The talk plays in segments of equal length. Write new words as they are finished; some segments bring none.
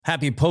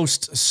Happy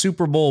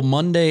post-Super Bowl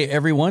Monday,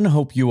 everyone.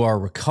 Hope you are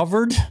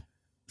recovered.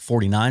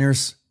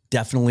 49ers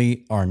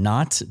definitely are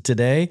not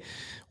today.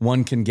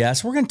 One can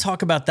guess. We're going to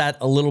talk about that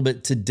a little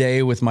bit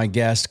today with my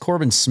guest.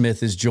 Corbin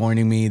Smith is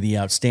joining me, the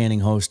outstanding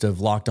host of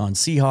Locked On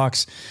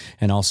Seahawks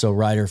and also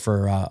writer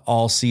for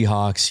All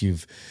Seahawks.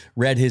 You've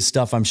read his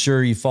stuff, I'm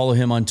sure. You follow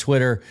him on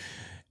Twitter.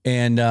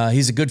 And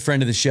he's a good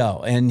friend of the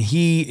show. And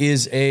he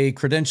is a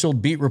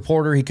credentialed beat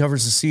reporter. He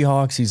covers the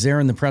Seahawks. He's there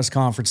in the press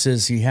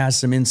conferences. He has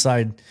some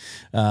inside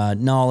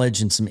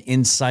knowledge and some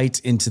insight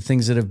into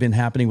things that have been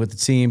happening with the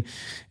team.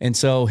 And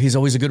so he's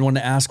always a good one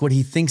to ask what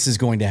he thinks is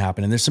going to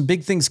happen. And there's some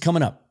big things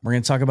coming up. We're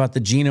going to talk about the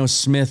Geno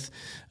Smith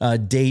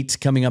date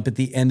coming up at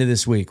the end of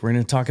this week. We're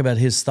going to talk about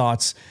his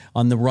thoughts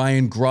on the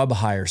Ryan Grubb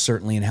hire,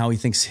 certainly, and how he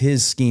thinks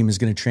his scheme is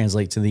going to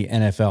translate to the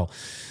NFL.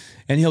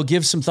 And he'll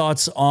give some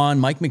thoughts on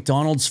Mike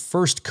Macdonald's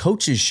first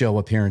coaches show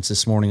appearance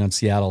this morning on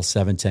Seattle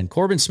 710.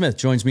 Corbin Smith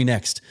joins me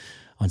next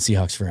on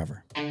Seahawks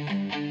Forever.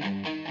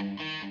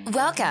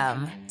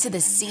 Welcome to the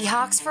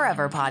Seahawks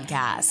Forever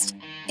podcast.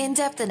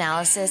 In-depth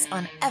analysis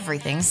on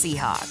everything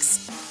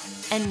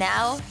Seahawks. And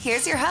now,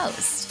 here's your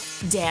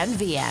host, Dan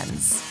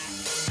Viens.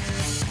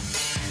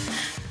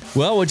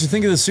 Well, what'd you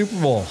think of the Super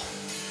Bowl?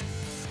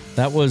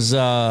 That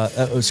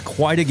was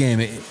quite a game.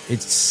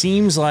 It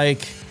seems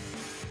like,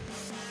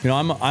 you know,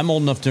 I'm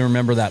old enough to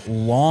remember that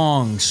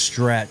long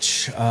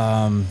stretch.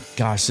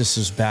 This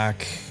is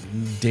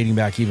dating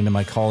back even to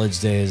my college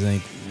days. I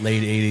think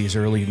late 80s,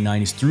 early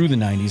 90s, through the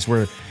 90s,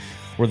 where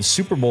the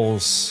Super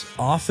Bowls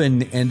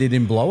often ended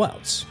in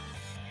blowouts.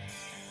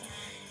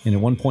 And at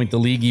one point, the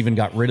league even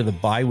got rid of the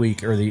bye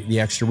week or the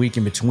extra week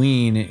in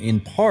between, in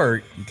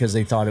part because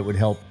they thought it would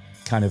help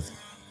kind of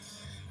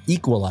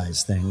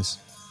equalize things.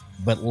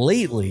 But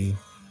lately,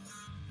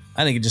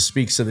 I think it just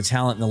speaks to the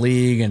talent in the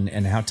league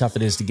and how tough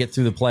it is to get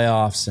through the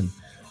playoffs and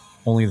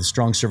only the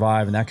strong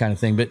survive and that kind of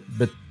thing. But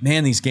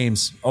man, these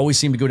games always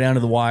seem to go down to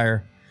the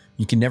wire.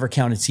 You can never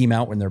count a team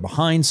out when they're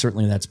behind.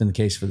 Certainly that's been the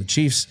case for the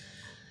Chiefs.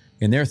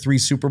 In their 3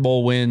 Super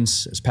Bowl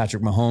wins, as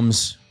Patrick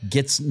Mahomes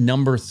gets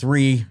number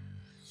 3.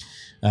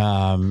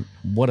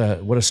 What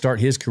a start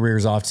his career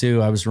is off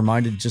to. I was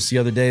reminded just the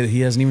other day that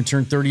he hasn't even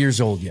turned 30 years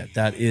old yet.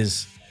 That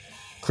is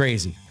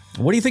crazy.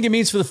 What do you think it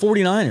means for the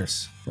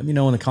 49ers? Let me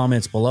know in the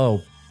comments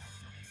below.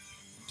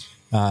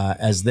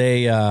 As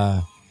they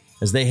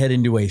head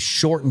into a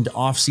shortened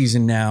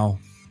offseason now,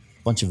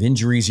 a bunch of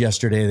injuries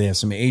yesterday. They have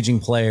some aging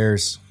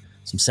players,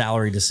 some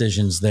salary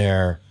decisions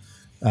there.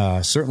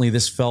 Certainly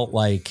this felt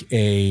like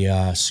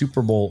a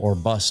Super Bowl or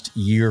bust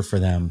year for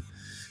them.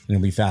 And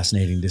it'll be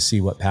fascinating to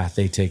see what path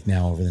they take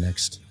now over the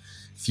next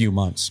few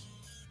months.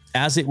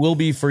 As it will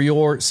be for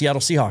your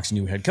Seattle Seahawks,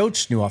 new head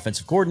coach, new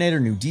offensive coordinator,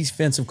 new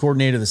defensive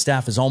coordinator. The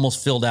staff is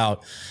almost filled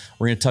out.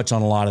 We're going to touch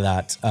on a lot of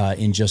that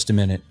in just a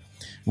minute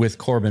with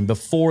Corbin.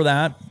 Before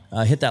that,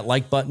 hit that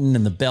like button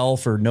and the bell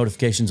for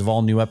notifications of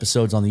all new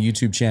episodes on the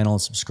YouTube channel,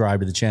 and subscribe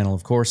to the channel,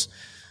 of course.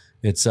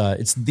 It's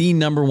the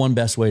number one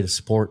best way to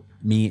support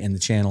me and the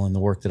channel and the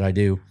work that I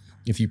do.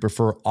 If you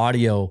prefer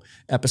audio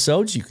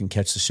episodes, you can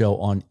catch the show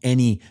on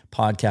any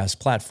podcast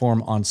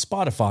platform. On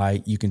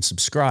Spotify, you can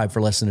subscribe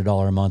for less than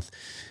 $1 a month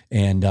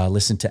and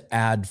listen to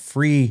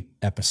ad-free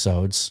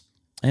episodes.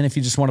 And if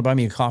you just want to buy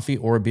me a coffee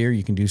or a beer,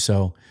 you can do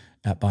so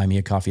at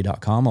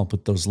buymeacoffee.com. I'll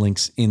put those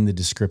links in the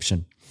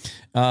description.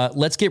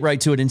 Let's get right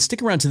to it and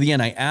stick around to the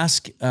end. I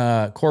asked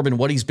Corbin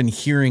what he's been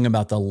hearing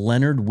about the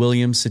Leonard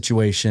Williams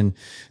situation.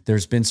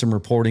 There's been some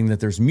reporting that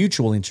there's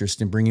mutual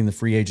interest in bringing the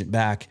free agent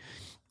back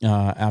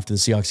after the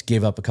Seahawks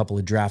gave up a couple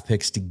of draft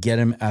picks to get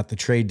him at the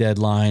trade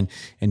deadline.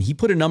 And he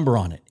put a number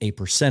on it, a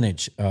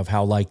percentage of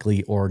how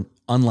likely or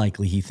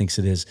unlikely he thinks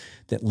it is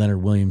that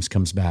Leonard Williams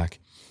comes back.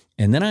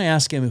 And then I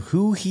asked him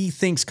who he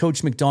thinks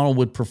Coach Macdonald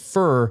would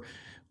prefer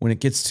when it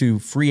gets to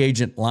free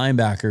agent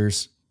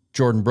linebackers,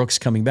 Jordan Brooks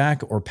coming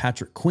back or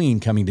Patrick Queen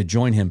coming to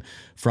join him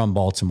from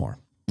Baltimore.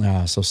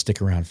 So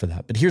stick around for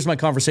that. But here's my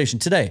conversation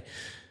today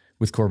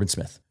with Corbin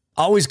Smith.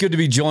 Always good to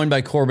be joined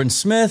by Corbin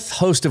Smith,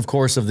 host, of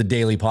course, of the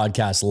daily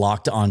podcast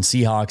Locked On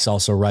Seahawks,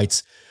 also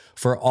writes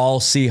for All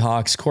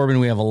Seahawks. Corbin,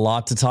 we have a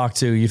lot to talk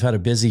to. You've had a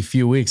busy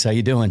few weeks. How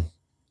you doing?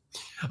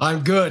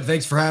 I'm good.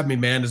 Thanks for having me,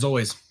 man, as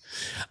always.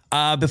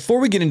 Before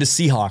we get into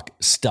Seahawk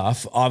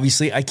stuff,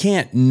 obviously, I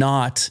can't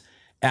not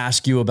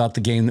ask you about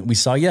the game that we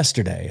saw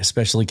yesterday,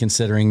 especially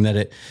considering that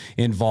it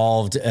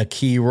involved a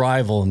key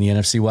rival in the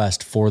NFC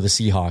West for the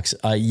Seahawks.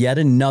 Yet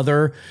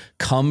another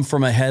come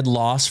from ahead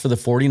loss for the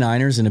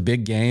 49ers in a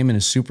big game in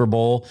a Super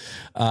Bowl.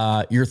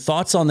 Your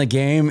thoughts on the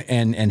game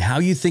and how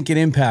you think it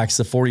impacts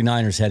the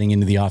 49ers heading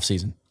into the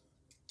offseason?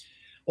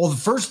 Well, the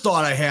first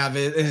thought I have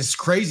is, and it's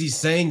crazy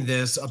saying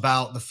this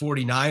about the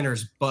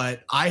 49ers,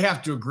 but I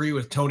have to agree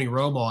with Tony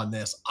Romo on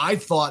this. I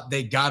thought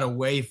they got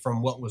away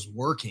from what was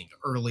working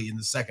early in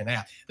the second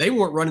half. They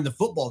weren't running the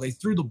football. They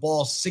threw the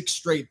ball 6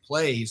 straight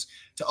plays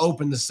to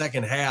open the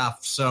second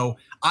half. So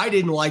I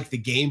didn't like the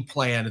game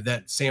plan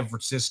that San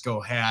Francisco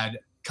had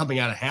coming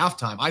out of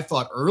halftime. I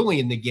thought early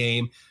in the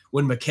game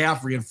when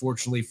McCaffrey,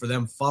 unfortunately for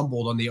them,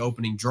 fumbled on the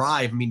opening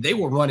drive, I mean, they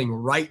were running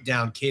right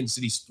down Kansas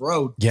City's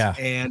throat. Yeah.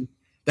 And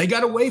They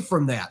got away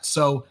from that.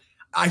 So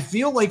I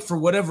feel like for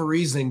whatever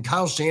reason,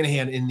 Kyle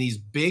Shanahan in these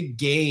big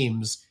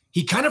games,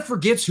 he kind of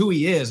forgets who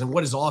he is and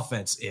what his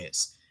offense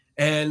is.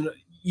 And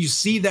you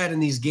see that in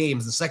these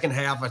games. The second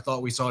half, I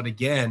thought we saw it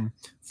again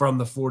from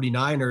the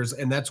 49ers,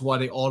 and that's why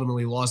they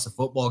ultimately lost the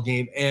football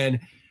game. And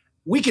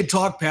we could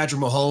talk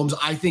Patrick Mahomes.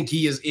 I think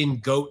he is in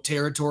GOAT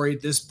territory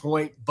at this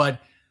point, but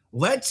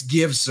let's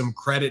give some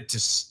credit to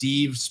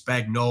Steve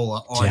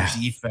Spagnuolo on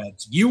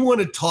defense. You want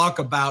to talk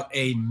about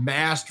a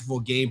masterful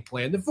game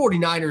plan. The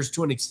 49ers,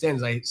 to an extent,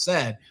 as I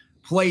said,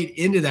 played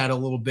into that a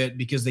little bit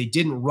because they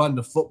didn't run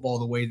the football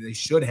the way that they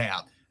should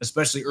have,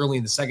 especially early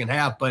in the second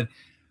half. But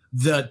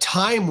the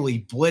timely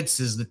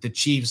blitzes that the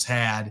Chiefs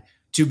had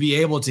to be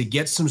able to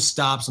get some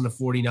stops on the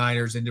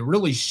 49ers and to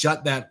really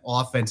shut that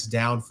offense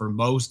down for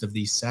most of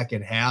the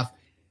second half,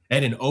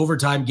 and in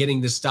overtime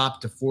getting the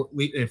stop to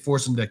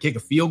force them to kick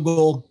a field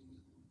goal.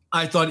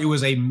 I thought it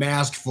was a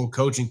masterful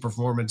coaching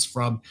performance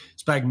from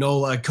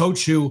Spagnuolo, a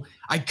coach who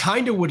I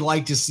kind of would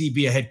like to see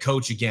be a head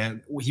coach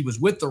again. He was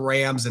with the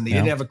Rams and they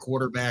didn't have a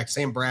quarterback.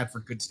 Sam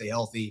Bradford could stay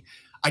healthy.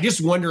 I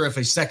just wonder if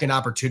a second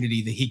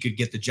opportunity that he could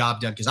get the job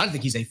done, because I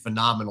think he's a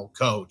phenomenal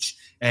coach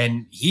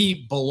and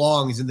he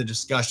belongs in the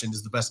discussion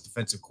as the best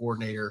defensive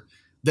coordinator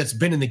that's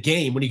been in the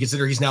game when you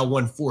consider he's now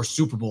won 4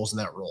 Super Bowls in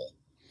that role.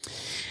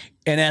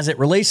 And as it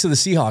relates to the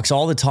Seahawks,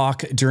 all the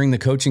talk during the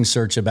coaching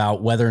search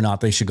about whether or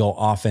not they should go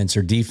offense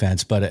or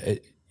defense, but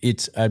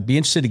I'd be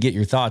interested to get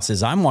your thoughts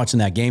as I'm watching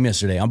that game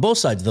yesterday on both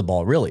sides of the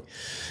ball, really,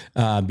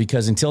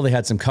 because until they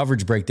had some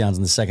coverage breakdowns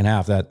in the second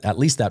half, that at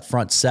least that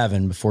front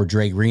 7 before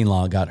Dre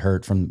Greenlaw got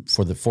hurt for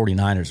the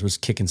 49ers was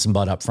kicking some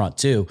butt up front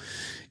too.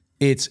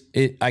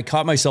 I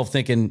caught myself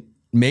thinking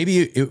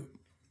maybe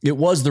it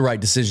was the right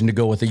decision to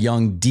go with a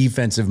young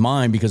defensive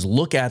mind, because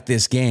look at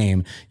this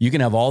game. You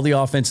can have all the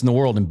offense in the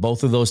world, and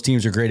both of those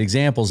teams are great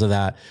examples of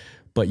that,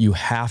 but you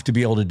have to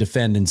be able to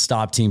defend and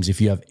stop teams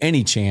if you have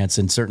any chance.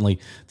 And certainly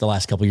the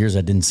last couple of years,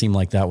 that didn't seem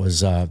like that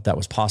was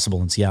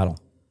possible in Seattle.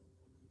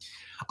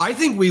 I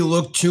think we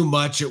look too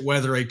much at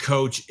whether a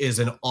coach is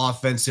an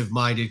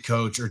offensive-minded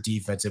coach or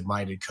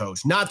defensive-minded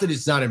coach. Not that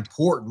it's not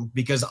important,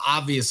 because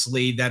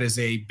obviously that is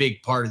a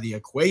big part of the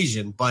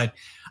equation, but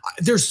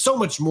there's so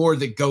much more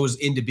that goes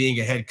into being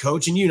a head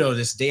coach. And you know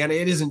this, Dan,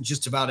 it isn't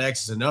just about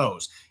X's and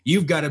O's.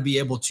 You've got to be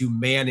able to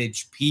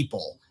manage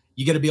people.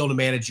 You got to be able to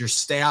manage your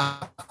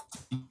staff.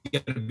 You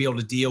got to be able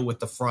to deal with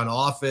the front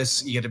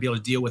office. You got to be able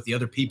to deal with the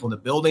other people in the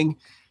building.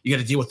 You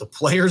got to deal with the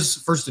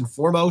players first and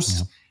foremost.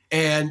 Yeah.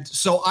 And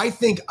so I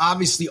think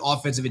obviously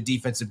offensive and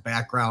defensive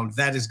background,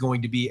 that is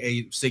going to be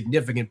a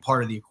significant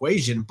part of the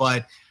equation.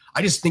 But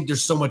I just think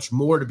there's so much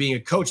more to being a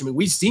coach. I mean,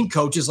 we've seen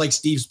coaches like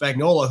Steve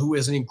Spagnuolo, who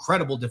is an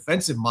incredible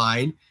defensive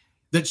mind,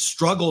 that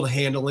struggled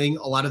handling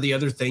a lot of the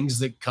other things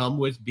that come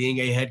with being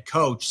a head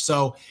coach.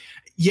 So,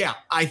 yeah,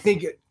 I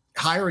think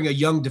hiring a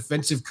young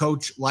defensive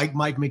coach like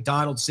Mike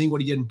Macdonald, seeing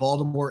what he did in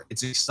Baltimore,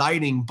 it's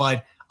exciting.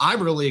 But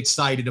I'm really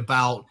excited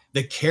about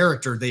the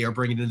character they are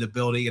bringing into the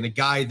building, and a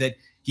guy that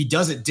he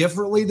does it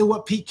differently than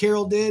what Pete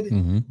Carroll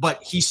did,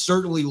 but he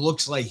certainly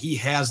looks like he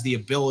has the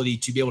ability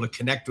to be able to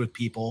connect with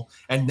people,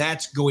 and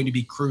that's going to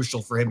be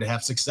crucial for him to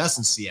have success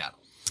in Seattle.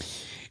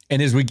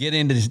 And as we get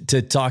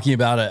into talking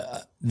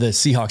about the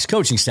Seahawks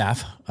coaching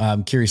staff,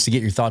 I'm curious to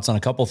get your thoughts on a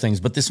couple of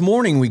things. But this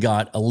morning we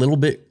got a little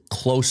bit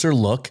closer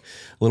look, a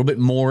little bit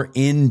more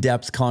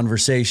in-depth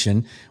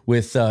conversation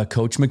with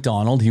Coach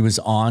Macdonald. He was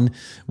on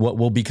what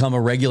will become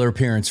a regular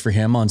appearance for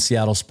him on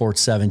Seattle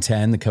Sports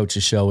 710, the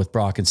coach's show with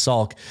Brock and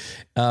Salk.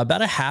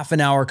 About a half an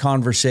hour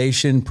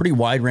conversation, pretty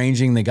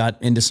wide-ranging. They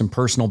got into some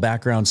personal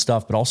background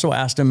stuff, but also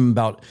asked him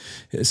about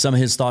some of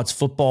his thoughts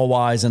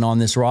football-wise and on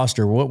this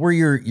roster. What were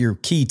your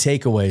key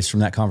takeaways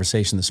from that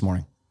conversation this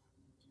morning?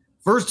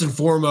 First and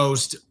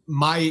foremost,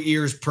 my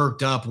ears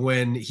perked up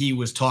when he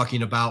was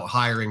talking about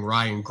hiring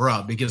Ryan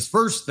Grubb, because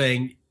first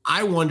thing,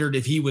 I wondered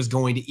if he was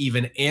going to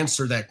even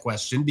answer that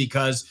question,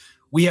 because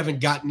we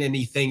haven't gotten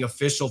anything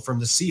official from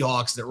the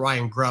Seahawks that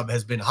Ryan Grubb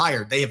has been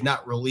hired. They have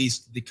not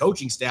released the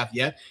coaching staff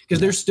yet because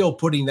they're still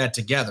putting that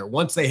together.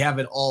 Once they have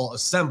it all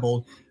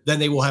assembled, then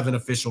they will have an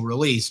official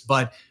release.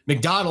 But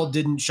Macdonald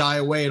didn't shy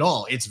away at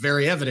all. It's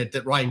very evident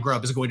that Ryan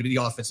Grubb is going to be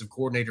the offensive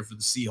coordinator for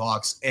the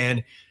Seahawks.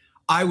 And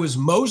I was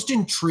most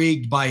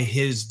intrigued by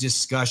his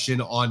discussion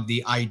on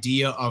the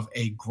idea of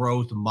a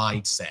growth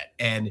mindset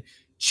and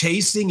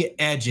chasing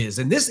edges.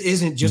 And this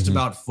isn't just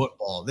about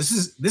football. This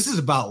is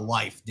about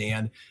life,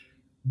 Dan.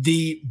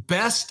 The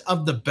best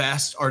of the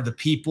best are the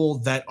people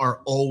that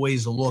are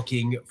always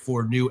looking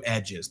for new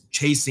edges,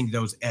 chasing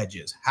those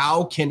edges.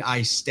 How can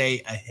I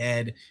stay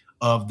ahead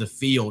of the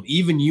field?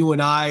 Even you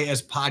and I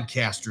as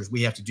podcasters,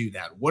 we have to do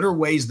that. What are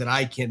ways that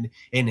I can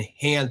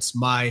enhance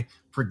my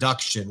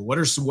production? What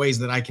are some ways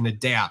that I can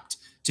adapt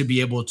to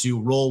be able to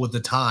roll with the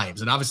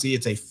times? And obviously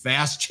it's a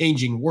fast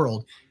changing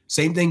world.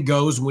 Same thing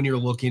goes when you're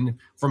looking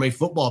from a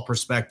football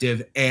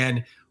perspective.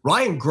 And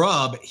Ryan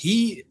Grubb,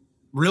 he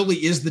really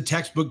is the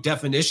textbook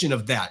definition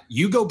of that.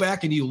 You go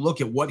back and you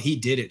look at what he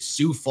did at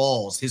Sioux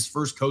Falls, his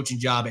first coaching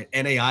job at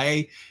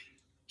NAIA.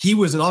 he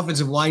was an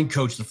offensive line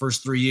coach the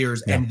first 3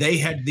 years, and they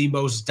had the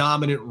most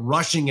dominant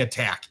rushing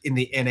attack in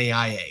the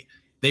NAIA.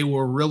 They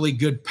were a really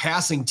good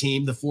passing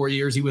team the 4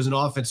 years he was an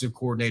offensive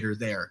coordinator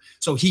there.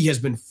 So he has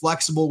been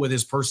flexible with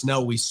his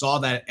personnel. We saw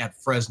that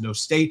at Fresno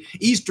State.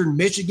 Eastern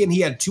Michigan, he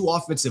had 2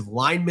 offensive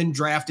linemen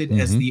drafted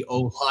as the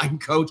O-line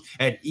coach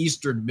at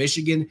Eastern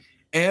Michigan.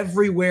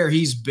 Everywhere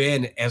he's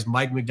been, as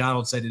Mike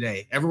Macdonald said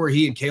today, everywhere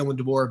he and Kalen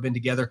DeBoer have been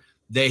together,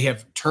 they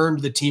have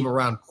turned the team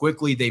around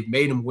quickly. They've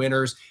made them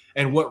winners.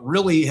 And what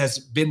really has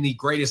been the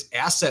greatest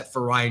asset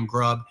for Ryan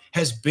Grubb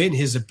has been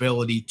his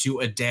ability to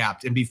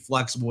adapt and be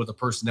flexible with the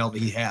personnel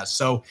that he has.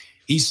 So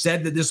he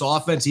said that this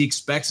offense he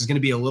expects is going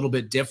to be a little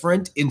bit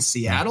different in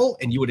Seattle,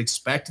 and you would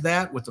expect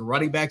that with the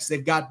running backs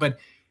they've got. But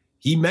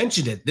he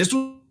mentioned it. This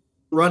was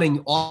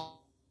running off.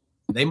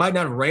 They might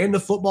not have ran the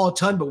football a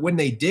ton, but when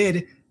they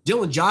did,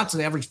 Dylan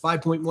Johnson averaged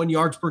 5.1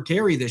 yards per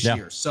carry this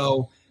year.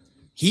 So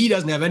he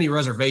doesn't have any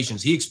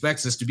reservations. He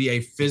expects this to be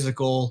a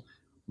physical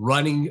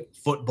running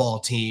football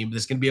team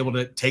that's going to be able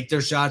to take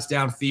their shots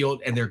downfield,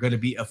 and they're going to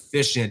be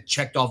efficient,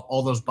 checked off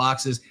all those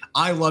boxes.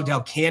 I loved how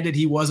candid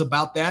he was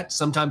about that.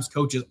 Sometimes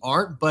coaches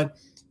aren't, but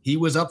he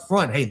was up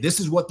front. Hey, this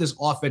is what this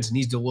offense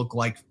needs to look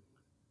like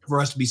for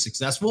us to be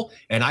successful.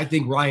 And I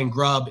think Ryan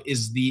Grubb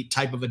is the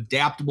type of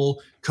adaptable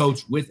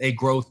coach with a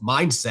growth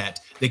mindset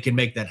that can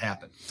make that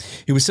happen.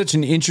 It was such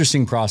an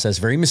interesting process,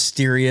 very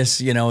mysterious.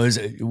 You know,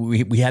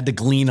 we had to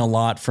glean a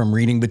lot from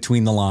reading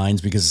between the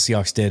lines because the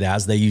Seahawks did,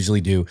 as they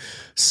usually do,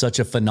 such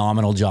a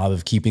phenomenal job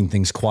of keeping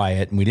things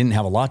quiet. And we didn't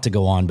have a lot to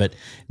go on. But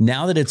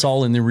now that it's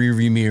all in the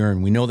rearview mirror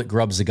and we know that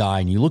Grubb's the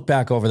guy, and you look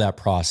back over that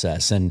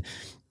process and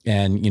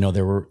you know,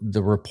 there were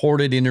the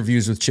reported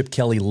interviews with Chip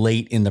Kelly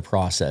late in the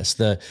process,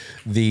 the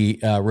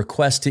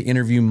request to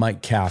interview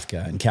Mike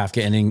Kafka, and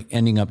Kafka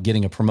ending up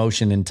getting a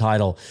promotion and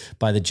title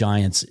by the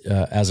Giants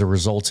as a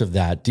result of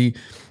that. Do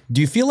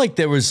you feel like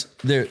it was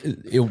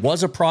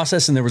a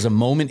process and there was a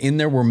moment in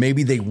there where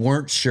maybe they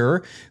weren't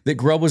sure that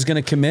Grubb was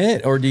going to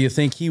commit, or do you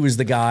think he was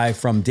the guy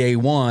from day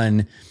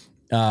one?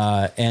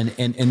 And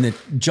that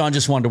John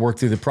just wanted to work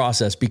through the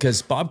process?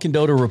 Because Bob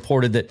Condotta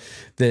reported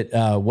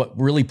that what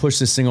really pushed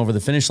this thing over the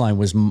finish line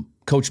was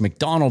Coach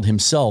Macdonald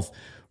himself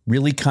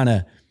really kind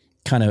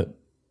of,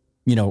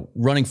 you know,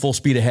 running full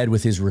speed ahead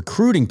with his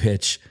recruiting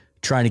pitch,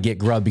 trying to get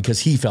Grubb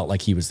because he felt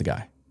like he was the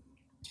guy.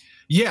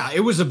 Yeah, it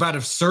was about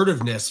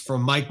assertiveness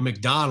from Mike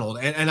Macdonald.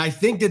 And I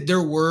think that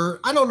there were,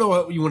 I don't know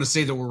what you want to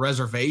say, there were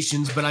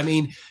reservations, but I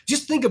mean,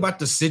 just think about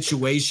the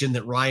situation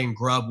that Ryan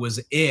Grubb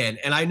was in.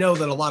 And I know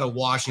that a lot of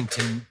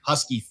Washington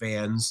Husky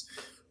fans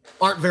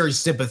aren't very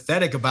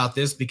sympathetic about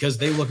this because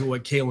they look at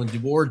what Kalen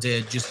DeBoer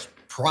did, just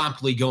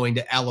promptly going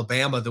to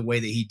Alabama the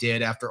way that he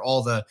did after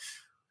all the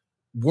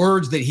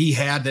words that he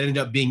had that ended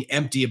up being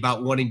empty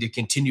about wanting to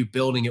continue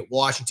building at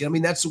Washington. I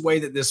mean, that's the way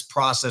that this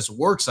process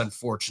works,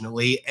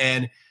 unfortunately.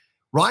 And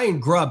Ryan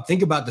Grubb,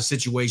 think about the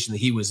situation that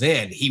he was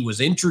in. He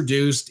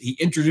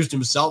introduced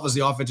himself as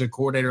the offensive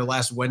coordinator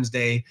last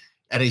Wednesday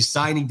at a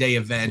signing day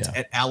event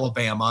at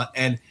Alabama.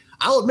 And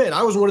I'll admit,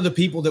 I was one of the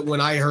people that when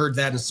I heard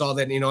that and saw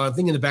that, you know, I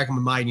think in the back of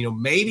my mind, you know,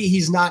 maybe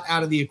he's not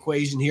out of the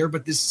equation here,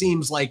 but this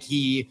seems like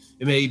he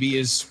maybe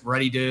is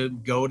ready to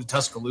go to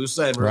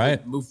Tuscaloosa and really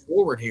move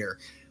forward here.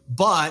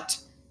 But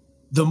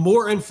the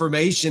more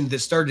information that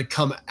started to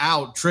come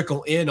out,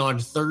 trickle in on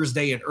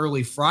Thursday and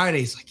early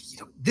Friday, it's like, you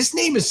know, this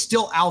name is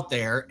still out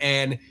there,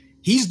 and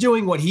he's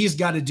doing what he's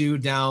got to do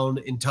down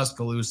in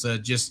Tuscaloosa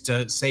just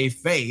to save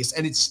face,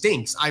 and it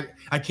stinks.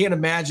 I can't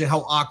imagine how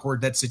awkward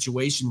that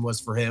situation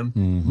was for him,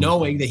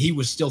 knowing that he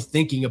was still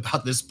thinking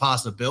about this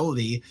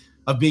possibility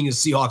of being a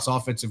Seahawks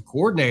offensive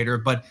coordinator.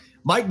 But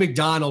Mike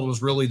Macdonald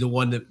was really the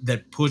one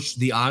that pushed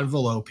the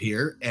envelope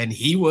here, and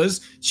he was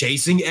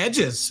chasing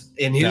edges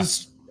in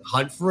his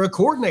hunt for a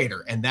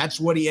coordinator, and that's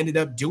what he ended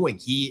up doing.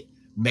 He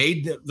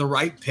made the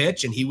right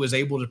pitch, and he was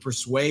able to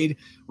persuade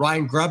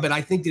Ryan Grubb. And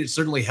I think that it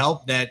certainly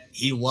helped that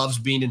he loves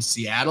being in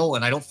Seattle,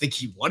 and I don't think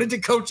he wanted to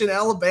coach in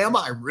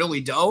Alabama. I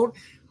really don't.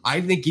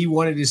 I think he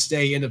wanted to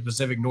stay in the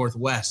Pacific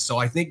Northwest. So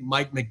I think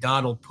Mike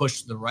Macdonald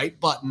pushed the right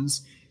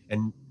buttons,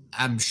 and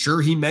I'm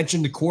sure he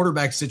mentioned the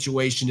quarterback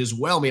situation as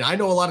well. I mean, I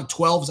know a lot of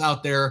 12s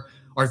out there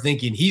are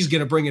thinking he's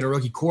going to bring in a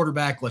rookie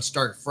quarterback. Let's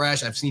start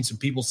fresh. I've seen some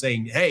people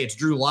saying, hey, it's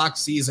Drew Lock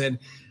season.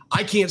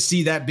 I can't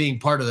see that being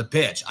part of the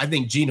pitch. I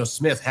think Geno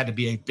Smith had to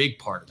be a big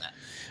part of that.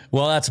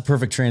 Well, that's a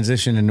perfect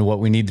transition into what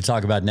we need to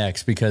talk about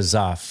next, because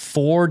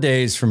 4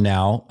 days from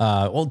now,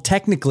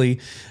 technically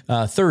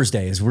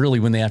Thursday is really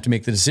when they have to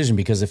make the decision,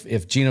 because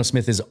if Geno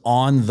Smith is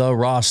on the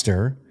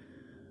roster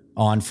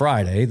on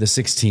Friday, the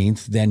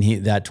 16th, then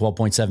that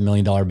 $12.7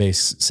 million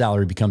base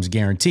salary becomes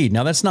guaranteed.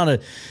 Now, it's not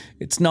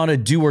a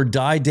do or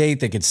die date.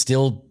 They could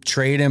still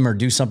trade him or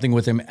do something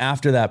with him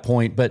after that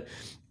point, but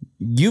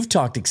you've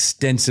talked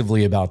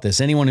extensively about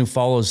this. Anyone who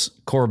follows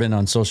Corbin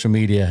on social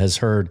media has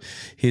heard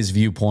his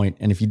viewpoint.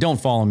 And if you don't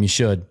follow him, you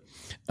should.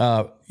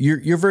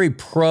 You're very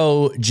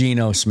pro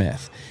Geno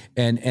Smith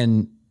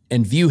and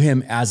view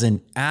him as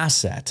an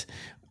asset.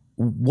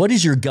 What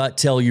does your gut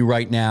tell you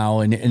right now?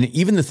 And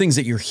even the things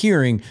that you're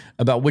hearing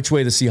about which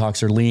way the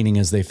Seahawks are leaning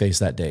as they face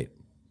that date?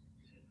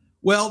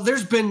 Well,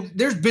 there's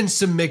been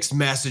some mixed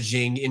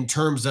messaging in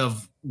terms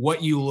of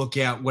what you look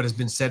at, what has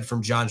been said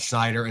from John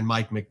Schneider and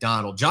Mike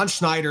Macdonald. John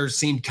Schneider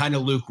seemed kind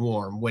of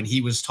lukewarm when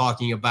he was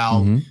talking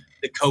about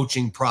the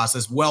coaching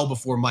process well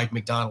before Mike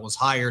Macdonald was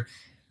hired,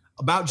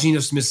 about Geno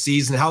Smith's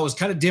season, how it was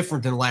kind of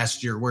different than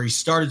last year, where he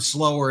started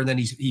slower and then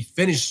he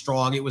finished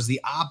strong. It was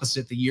the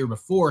opposite the year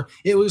before.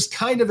 It was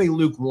kind of a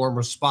lukewarm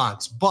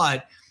response.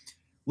 But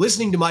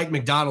listening to Mike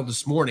Macdonald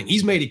this morning,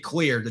 he's made it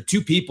clear the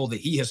two people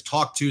that he has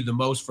talked to the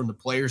most from the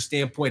player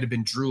standpoint have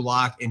been Drew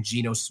Lock and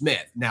Geno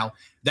Smith. Now,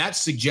 that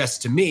suggests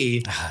to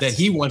me that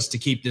he wants to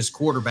keep this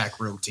quarterback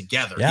room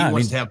together. Yeah, he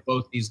wants to have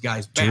both these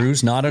guys back.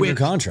 Drew's not under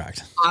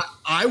contract.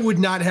 I would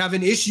not have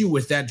an issue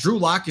with that. Drew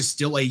Lock is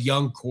still a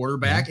young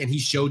quarterback, and he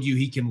showed you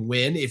he can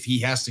win if he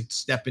has to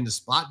step into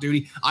spot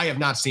duty. I have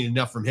not seen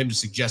enough from him to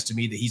suggest to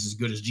me that he's as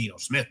good as Geno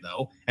Smith,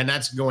 though, and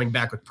that's going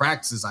back with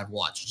practices I've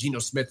watched. Geno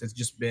Smith has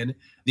just been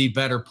the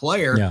better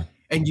player. Yeah.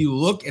 And you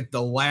look at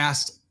the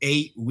last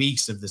 8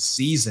 weeks of the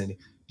season,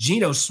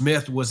 Geno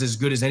Smith was as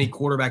good as any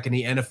quarterback in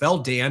the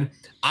NFL, Dan.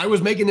 I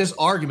was making this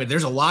argument.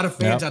 There's a lot of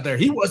fans out there.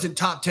 He wasn't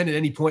top 10 at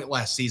any point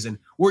last season.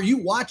 Were you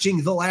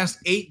watching the last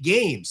 8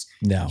 games?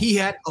 No. He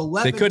had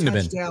 11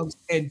 touchdowns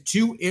and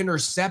 2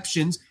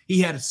 interceptions. He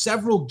had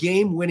several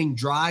game-winning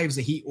drives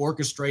that he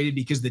orchestrated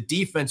because the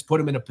defense put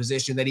him in a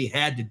position that he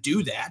had to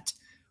do that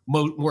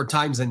more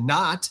times than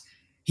not.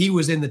 He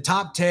was in the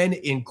top 10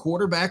 in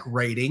quarterback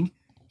rating.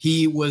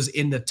 He was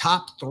in the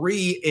top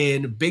 3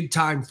 in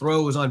big-time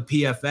throws on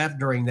PFF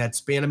during that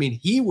span. I mean,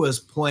 he was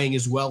playing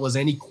as well as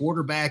any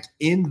quarterback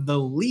in the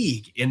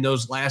league in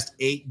those last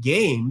 8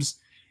 games,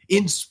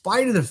 in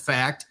spite of the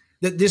fact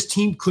that this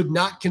team could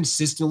not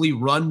consistently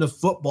run the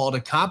football to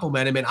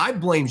complement him. And I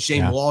blame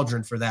Shane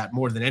Waldron for that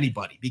more than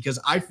anybody, because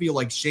I feel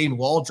like Shane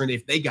Waldron,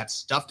 if they got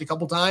stuffed a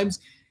couple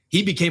times,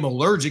 he became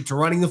allergic to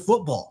running the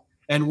football.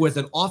 And with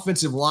an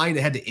offensive line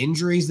that had the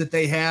injuries that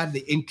they had,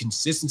 the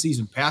inconsistencies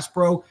in pass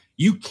pro,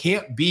 you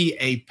can't be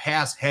a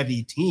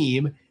pass-heavy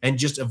team and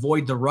just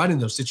avoid the run in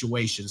those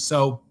situations.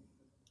 So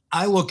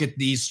I look at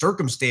these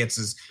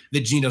circumstances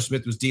that Geno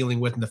Smith was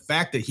dealing with and the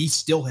fact that he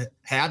still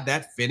had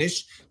that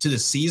finish to the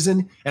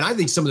season. And I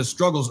think some of the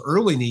struggles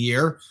early in the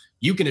year,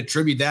 you can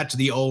attribute that to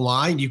the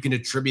O-line. You can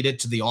attribute it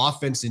to the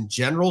offense in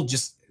general.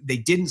 Just they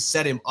didn't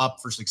set him up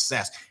for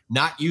success,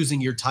 not using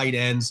your tight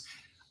ends.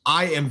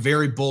 I am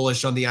very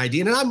bullish on the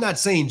idea. And I'm not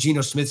saying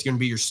Geno Smith's going to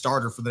be your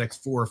starter for the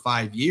next 4 or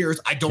 5 years.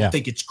 I don't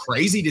think it's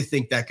crazy to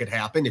think that could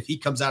happen if he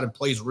comes out and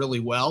plays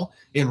really well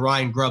in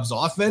Ryan Grubb's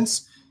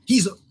offense.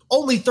 He's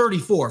only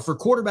 34. For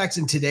quarterbacks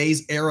in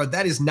today's era,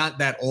 that is not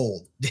that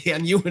old.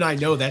 Dan, you and I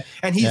know that.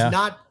 And he's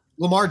not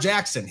Lamar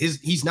Jackson.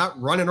 He's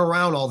not running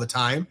around all the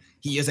time.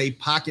 He is a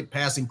pocket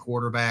passing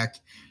quarterback.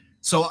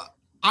 So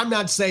I'm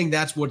not saying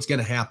that's what's going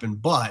to happen,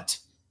 but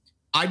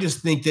I just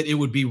think that it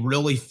would be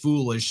really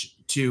foolish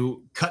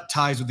to cut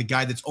ties with the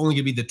guy that's only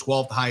going to be the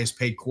 12th highest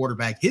paid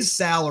quarterback. His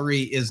salary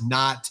is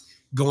not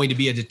going to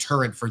be a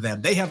deterrent for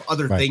them. They have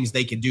other things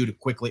they can do to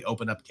quickly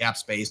open up cap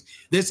space.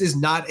 This is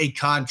not a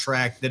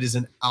contract that is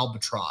an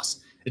albatross.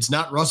 It's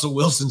not Russell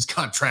Wilson's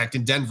contract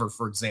in Denver,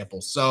 for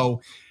example.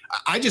 So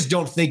I just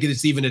don't think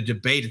it's even a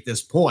debate at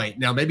this point.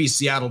 Now, maybe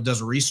Seattle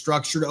does a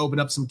restructure to open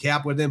up some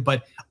cap with him,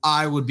 but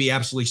I would be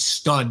absolutely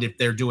stunned if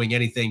they're doing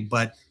anything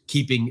but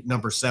keeping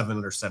number 7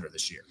 under center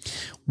this year.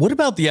 What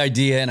about the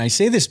idea, and I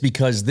say this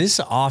because this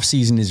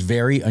offseason is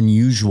very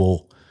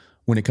unusual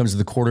when it comes to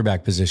the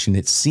quarterback position.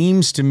 It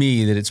seems to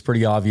me that it's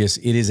pretty obvious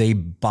it is a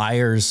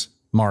buyer's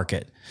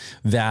market,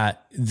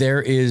 that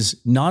there is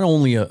not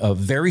only a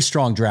very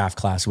strong draft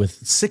class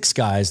with 6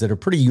 guys that are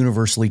pretty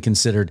universally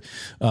considered,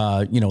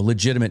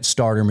 legitimate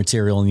starter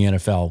material in the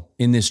NFL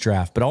in this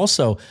draft, but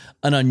also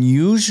an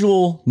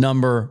unusual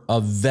number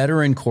of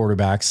veteran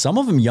quarterbacks, some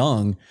of them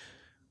young,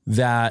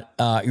 that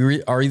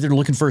are either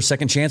looking for a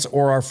second chance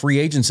or are free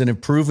agents and have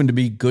proven to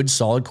be good,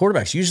 solid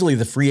quarterbacks. Usually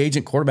the free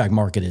agent quarterback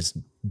market is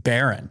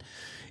barren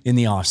in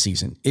the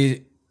offseason.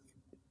 Could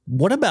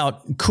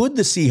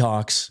the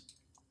Seahawks,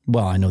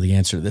 well, I know the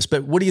answer to this,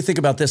 but what do you think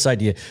about this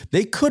idea?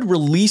 They could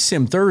release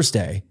him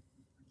Thursday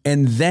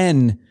and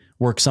then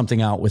work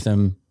something out with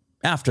him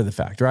after the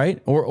fact,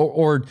 right?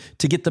 Or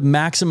to get the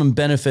maximum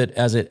benefit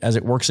as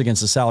it works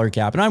against the salary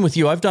cap. And I'm with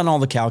you. I've done all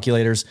the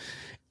calculators.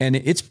 And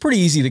it's pretty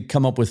easy to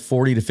come up with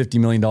 $40 to $50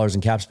 million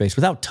in cap space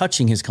without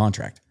touching his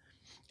contract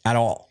at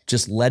all,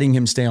 just letting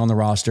him stay on the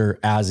roster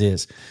as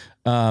is.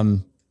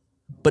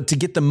 But to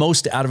get the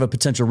most out of a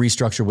potential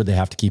restructure, would they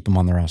have to keep him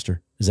on the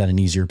roster? Is that an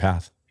easier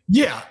path?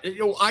 Yeah,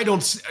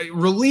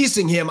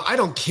 releasing him, I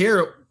don't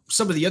care.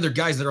 Some of the other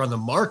guys that are on the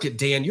market,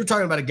 Dan, you're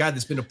talking about a guy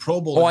that's been a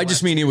Pro Bowl. Oh, I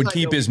just mean he would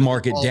keep his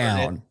market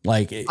down.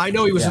 I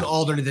know he was an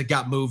alternate that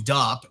got moved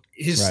up.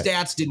 His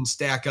stats didn't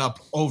stack up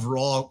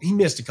overall. He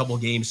missed a couple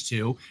of games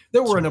too.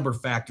 There were a number of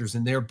factors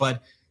in there,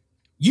 but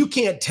you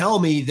can't tell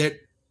me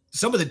that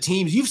some of the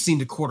teams you've seen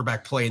the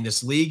quarterback play in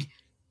this league,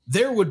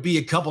 there would be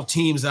a couple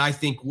teams that I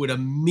think would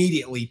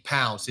immediately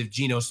pounce if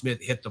Geno Smith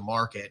hit the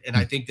market. And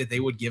I think that they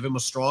would give him a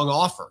strong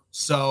offer.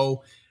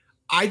 So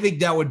I think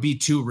that would be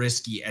too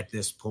risky at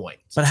this point.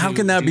 But how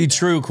can that be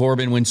true,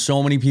 Corbin, when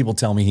so many people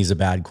tell me he's a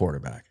bad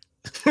quarterback?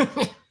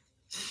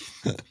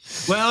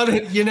 Well,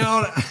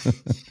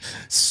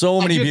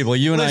 so many people.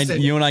 You and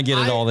I get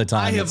it all the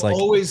time. I have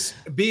always,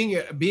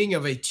 being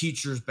of a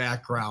teacher's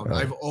background,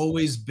 right. I've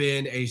always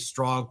been a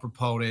strong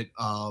proponent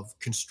of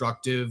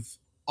constructive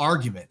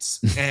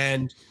arguments.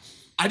 And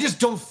I just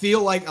don't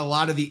feel like a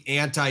lot of the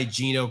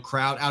anti-Geno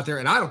crowd out there,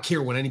 and I don't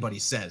care what anybody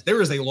says,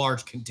 there is a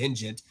large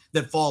contingent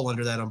that fall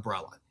under that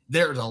umbrella.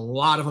 There's a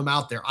lot of them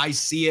out there. I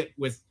see it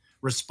with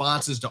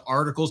responses to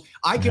articles.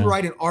 I can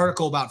write an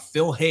article about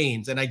Phil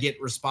Haynes and I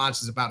get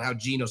responses about how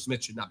Geno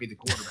Smith should not be the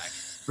quarterback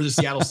for the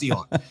Seattle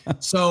Seahawks.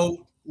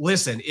 So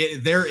listen,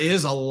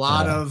 there's a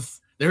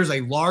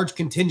large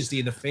contingency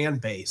in the fan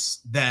base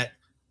that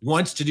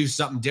wants to do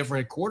something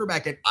different at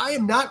quarterback. And I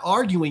am not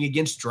arguing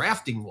against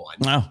drafting one.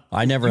 No,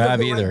 I never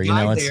have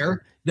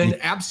either. Then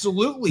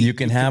absolutely you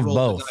can have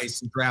both.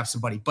 Dice and draft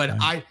somebody. But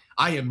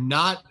I'm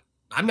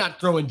not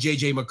throwing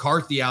JJ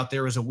McCarthy out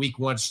there as a week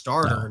 1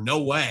 starter.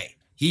 No way.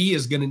 He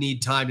is going to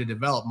need time to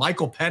develop.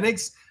 Michael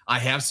Penix, I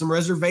have some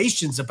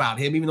reservations about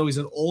him, even though he's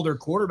an older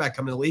quarterback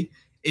coming in the league.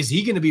 Is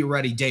he going to be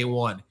ready day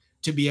 1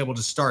 to be able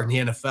to start in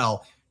the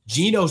NFL?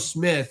 Geno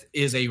Smith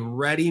is a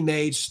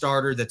ready-made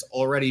starter that's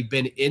already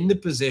been in the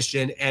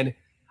position, and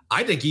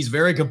I think he's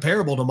very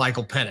comparable to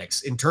Michael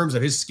Penix in terms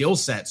of his skill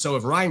set. So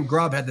if Ryan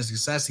Grubb had the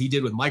success he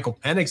did with Michael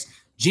Penix,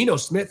 Geno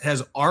Smith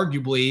has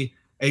arguably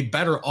a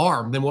better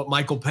arm than what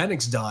Michael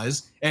Penix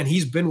does, and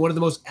he's been one of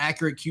the most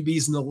accurate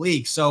QBs in the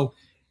league. So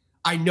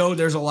I know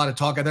there's a lot of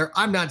talk out there.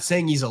 I'm not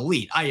saying he's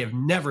elite. I have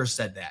never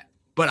said that.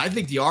 But I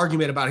think the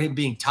argument about him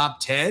being top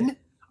 10,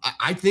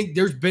 I think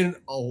there's been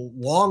a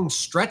long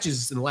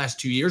stretches in the last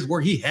 2 years where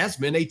he has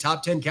been a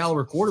top 10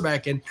 caliber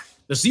quarterback, and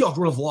the Seahawks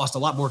would have lost a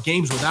lot more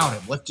games without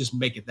him. Let's just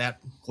make it that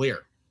clear.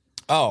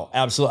 Oh,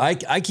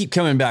 absolutely. I keep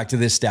coming back to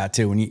this stat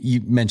too. When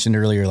you mentioned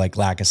earlier, like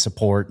lack of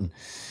support,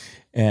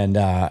 and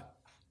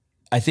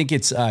I think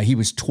it's he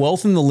was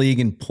 12th in the league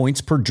in points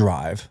per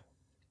drive,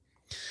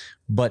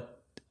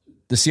 but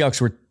the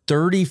Seahawks were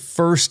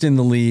 31st in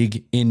the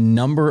league in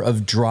number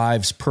of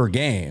drives per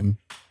game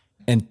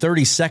and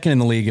 32nd in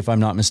the league, if I'm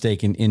not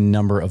mistaken, in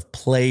number of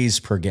plays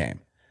per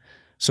game.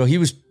 So he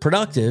was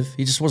productive.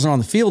 He just wasn't on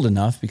the field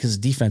enough because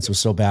the defense was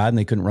so bad and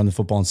they couldn't run the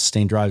football and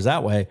sustain drives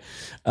that way.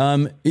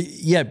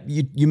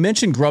 You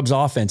mentioned Grubb's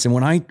offense. And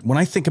when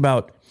I think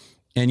about,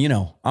 and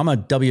I'm a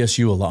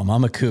WSU alum,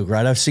 I'm a Coug,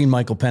 right? I've seen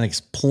Michael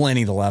Penix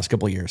plenty the last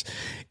couple of years.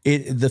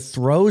 The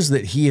throws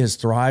that he has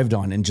thrived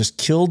on and just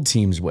killed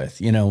teams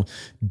with,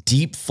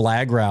 deep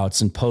flag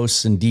routes and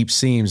posts and deep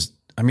seams.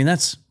 I mean,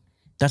 that's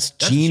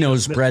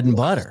Geno's bread and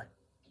butter.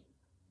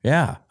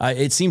 Yeah.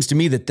 It seems to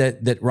me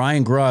that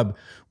Ryan Grubb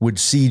would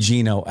see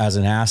Geno as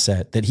an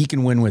asset that he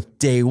can win with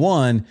day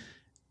 1,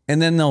 and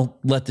then they'll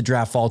let the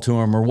draft fall to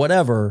him or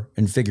whatever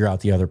and figure out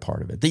the other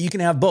part of it. That you can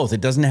have both.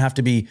 It doesn't have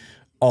to be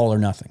all or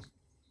nothing.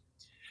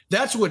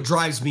 That's what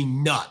drives me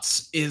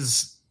nuts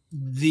is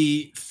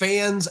the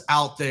fans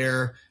out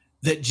there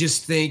that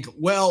just think,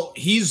 well,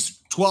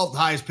 he's 12th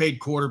highest paid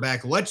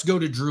quarterback. Let's go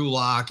to Drew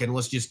Lock and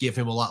let's just give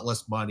him a lot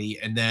less money.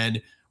 And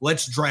then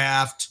let's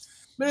draft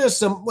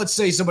let's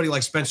say somebody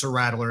like Spencer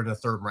Rattler in the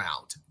 3rd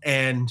round.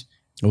 And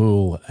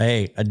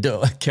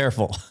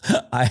careful.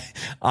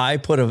 I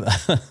put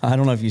I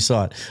don't know if you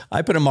saw it.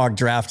 I put a mock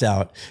draft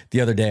out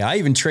the other day. I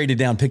even traded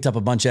down, picked up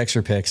a bunch of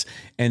extra picks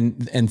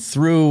and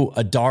threw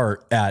a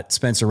dart at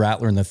Spencer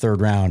Rattler in the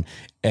 3rd round.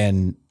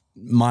 And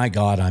my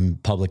God, I'm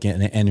public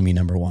enemy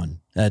number 1.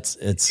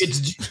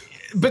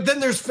 But then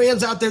there's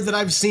fans out there that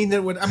I've seen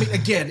that would,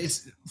 again,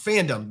 it's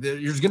fandom.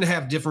 You're going to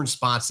have different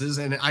responses.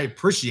 And I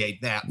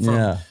appreciate that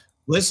from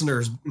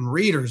listeners and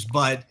readers,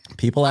 but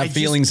people have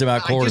feelings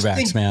about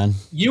quarterbacks, man.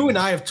 You and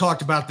I have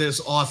talked about this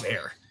off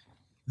air.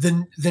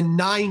 The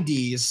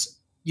 90s,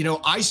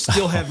 I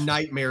still have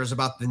nightmares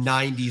about the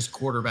 90s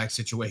quarterback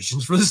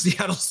situations for the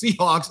Seattle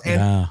Seahawks.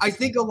 And I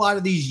think a lot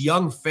of these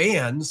young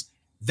fans,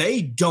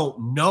 they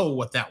don't know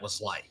what that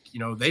was like.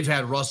 They've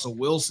had Russell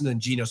Wilson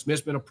and Geno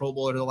Smith's been a Pro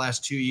Bowler the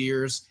last 2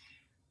 years.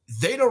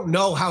 They don't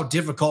know how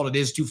difficult it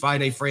is to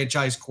find a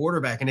franchise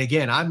quarterback. And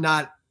again, I'm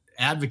not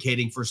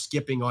advocating for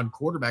skipping on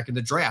quarterback in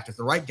the draft. If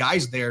the right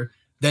guy's there,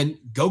 then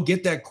go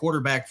get that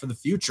quarterback for the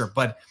future.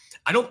 But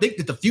I don't think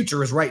that the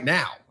future is right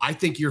now. I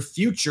think your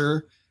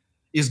future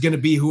is going to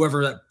be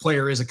whoever that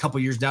player is a couple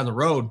years down the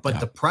road. But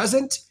the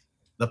present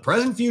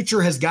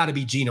future has got to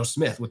be Geno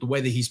Smith with the way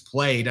that he's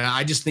played.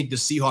 I just think the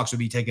Seahawks would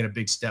be taking a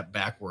big step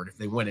backward if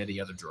they went any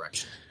other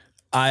direction.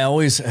 I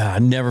always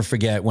never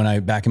forget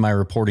when back in my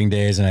reporting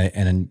days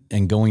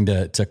and going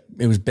to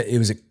it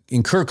was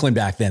in Kirkland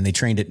back then. They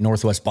trained at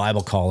Northwest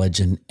Bible College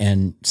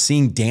and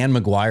seeing Dan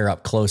McGuire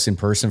up close in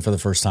person for the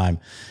first time,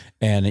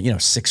 and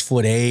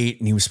 6'8",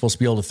 and he was supposed to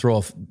be able to throw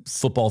a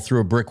football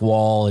through a brick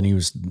wall, and he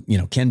was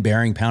Ken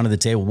Behring pounded the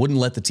table, wouldn't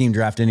let the team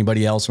draft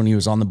anybody else when he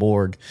was on the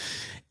board,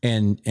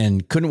 and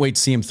couldn't wait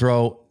to see him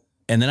throw,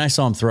 and then I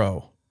saw him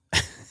throw,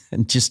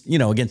 and just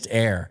against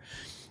air,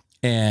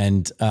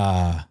 and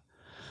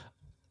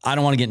I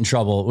don't want to get in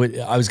trouble.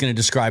 I was going to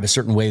describe a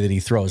certain way that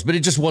he throws, but it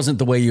just wasn't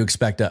the way you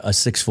expect a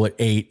 6'8",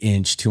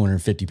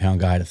 250-pound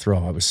guy to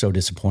throw. I was so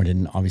disappointed,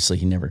 and obviously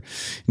he never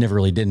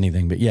really did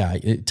anything. But yeah,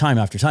 time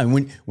after time,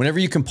 whenever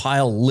you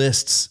compile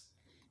lists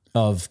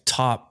of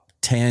top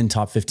 10,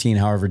 top 15,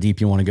 however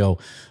deep you want to go,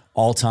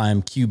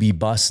 all-time QB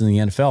busts in the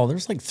NFL,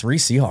 there's like 3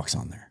 Seahawks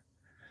on there.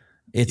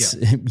 It's,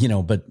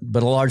 but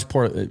a large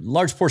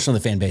portion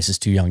of the fan base is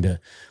too young to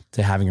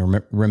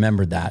having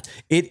remembered that.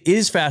 It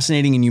is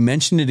fascinating, and you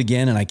mentioned it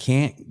again, and I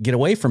can't get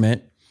away from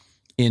it.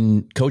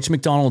 In Coach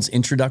Macdonald's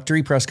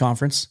introductory press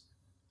conference,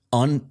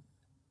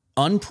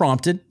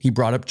 unprompted, he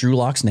brought up Drew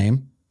Lock's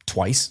name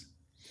twice.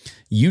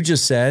 You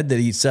just said that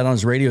he said on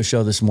his radio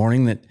show this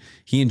morning that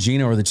he and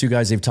Geno are the 2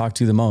 guys they've talked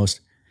to the most.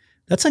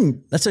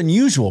 That's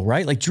unusual,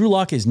 right? Like, Drew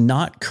Lock is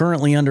not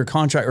currently under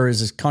contract, or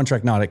is his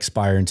contract not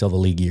expire until the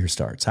league year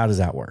starts? How does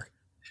that work?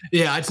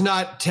 Yeah, it's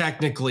not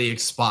technically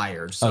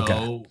expired. So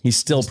okay. He's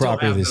still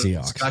properly the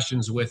Seahawks.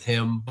 Discussions with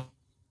him.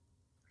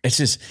 It's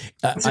just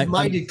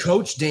minded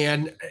coach,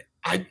 Dan.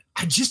 I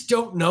just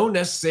don't know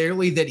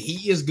necessarily that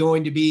he is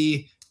going to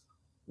be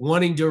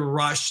wanting to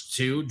rush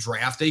to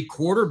draft a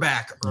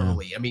quarterback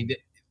early. Yeah. I mean,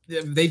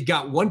 they've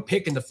got 1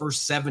 pick in the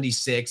first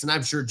 76, and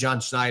I'm sure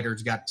John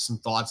Schneider's got some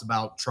thoughts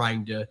about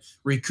trying to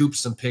recoup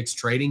some picks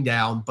trading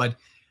down. But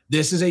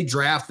this is a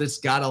draft that's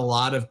got a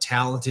lot of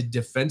talented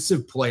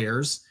defensive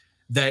players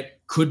that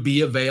could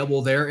be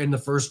available there in the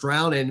first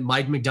round. And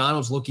Mike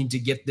Macdonald's looking to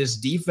get this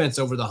defense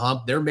over the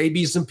hump. There may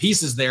be some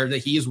pieces there that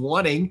he is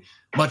wanting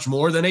much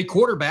more than a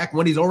quarterback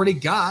when he's already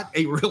got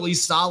a really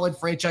solid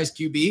franchise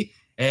QB,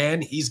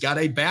 and he's got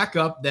a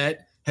backup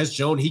that has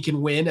shown he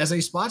can win as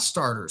a spot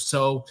starter.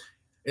 So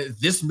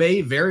this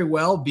may very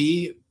well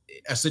be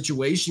a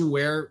situation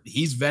where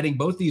he's vetting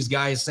both these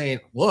guys saying,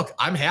 look,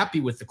 I'm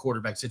happy with the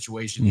quarterback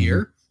situation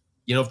here.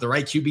 You know, if the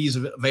right QB is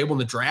available in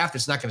the draft,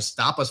 it's not going to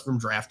stop us from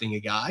drafting a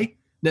guy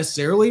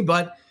necessarily,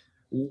 but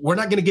we're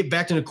not going to get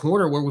backed in a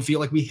corner where we feel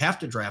like we have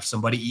to draft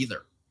somebody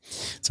either.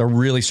 It's a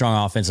really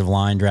strong offensive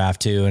line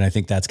draft too. And I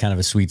think that's kind of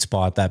a sweet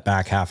spot, that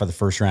back half of the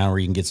first round where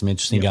you can get some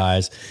interesting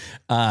guys.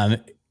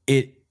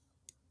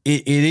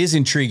 It is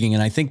intriguing.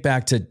 And I think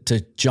back to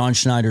John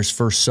Schneider's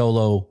first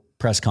solo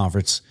press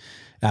conference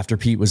after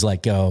Pete was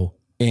let go.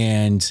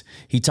 And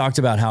he talked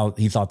about how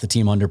he thought the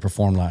team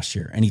underperformed last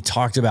year. And he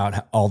talked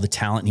about all the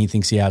talent he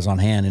thinks he has on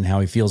hand and how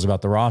he feels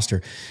about the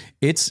roster.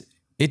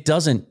 It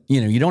doesn't,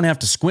 you don't have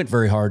to squint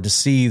very hard to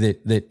see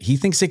that he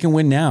thinks they can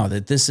win now.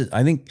 That this is,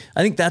 I think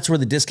that's where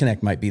the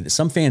disconnect might be. That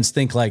some fans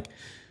think like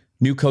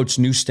new coach,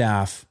 new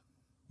staff,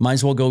 might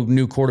as well go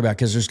new quarterback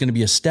because there's going to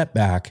be a step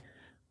back.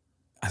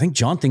 I think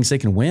John thinks they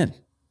can win.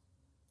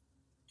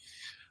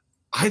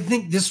 I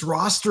think this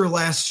roster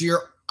last year,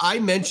 I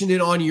mentioned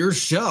it on your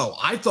show.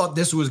 I thought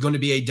this was going to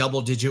be a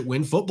double-digit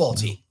win football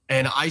team.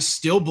 And I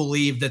still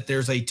believe that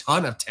there's a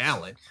ton of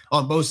talent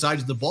on both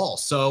sides of the ball.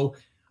 So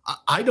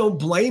I don't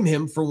blame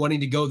him for wanting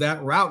to go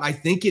that route. I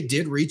think it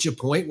did reach a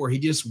point where he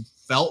just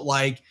felt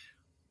like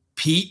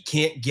Pete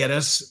can't get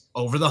us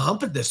over the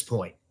hump at this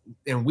point.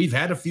 And we've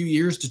had a few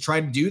years to try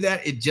to do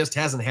that. It just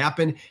hasn't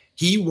happened.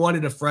 He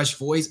wanted a fresh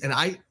voice. And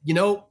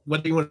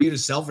whether you want to be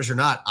selfish or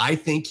not, I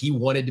think he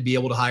wanted to be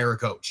able to hire a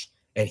coach.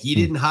 And he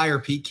didn't hire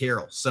Pete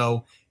Carroll.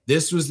 So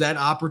this was that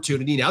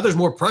opportunity. Now there's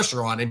more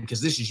pressure on him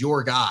because this is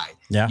your guy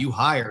you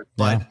hired.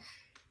 But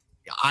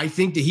I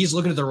think that he's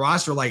looking at the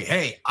roster like,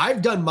 hey,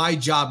 I've done my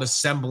job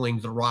assembling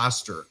the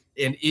roster.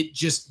 And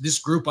this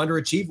group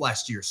underachieved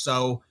last year.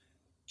 So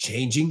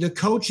changing the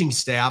coaching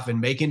staff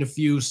and making a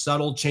few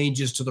subtle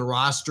changes to the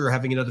roster,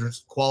 having another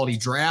quality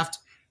draft,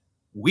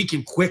 we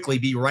can quickly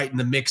be right in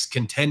the mix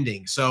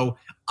contending. So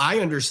I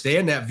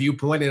understand that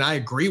viewpoint and I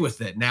agree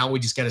with it. Now we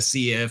just got to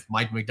see if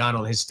Mike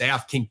Macdonald and his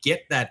staff can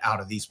get that out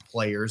of these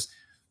players.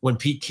 When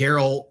Pete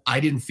Carroll, I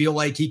didn't feel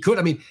like he could.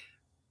 I mean,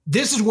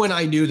 this is when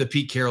I knew the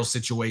Pete Carroll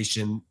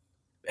situation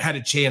had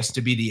a chance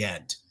to be the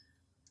end.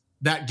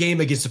 That game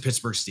against the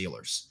Pittsburgh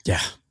Steelers.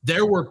 Yeah.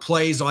 There were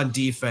plays on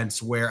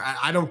defense where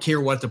I don't care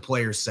what the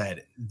players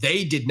said.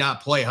 They did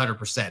not play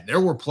 100%. There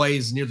were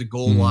plays near the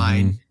goal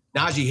line.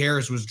 Najee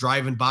Harris was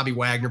driving Bobby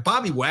Wagner.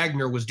 Bobby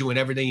Wagner was doing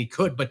everything he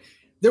could, but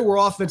there were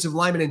offensive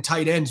linemen and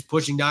tight ends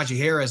pushing Najee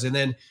Harris. And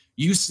then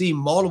you see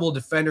multiple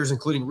defenders,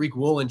 including Reek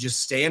Woolen, just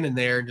standing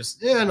there and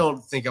just, I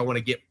don't think I want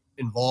to get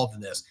involved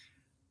in this.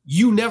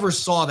 You never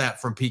saw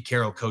that from Pete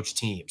Carroll coach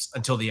teams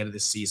until the end of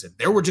this season.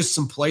 There were just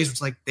some plays where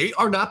it's like they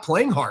are not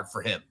playing hard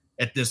for him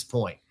at this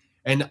point.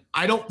 And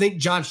I don't think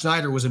John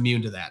Schneider was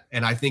immune to that.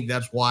 And I think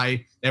that's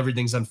why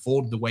everything's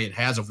unfolded the way it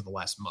has over the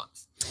last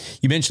month.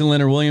 You mentioned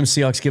Leonard Williams.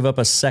 Seahawks give up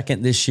a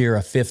second this year,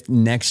 a fifth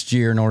next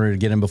year in order to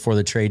get him before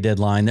the trade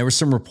deadline. There was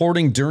some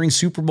reporting during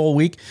Super Bowl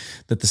week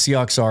that the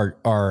Seahawks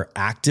are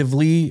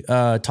actively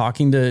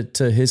talking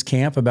to his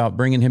camp about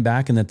bringing him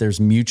back and that there's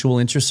mutual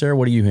interest there.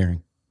 What are you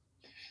hearing?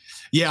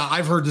 Yeah,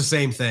 I've heard the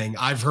same thing.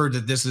 I've heard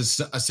that this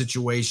is a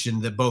situation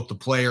that both the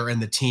player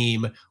and the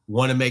team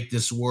want to make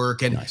this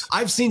work. And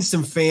I've seen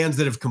some fans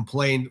that have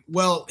complained,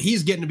 well,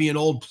 he's getting to be an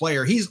old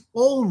player. He's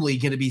only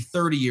going to be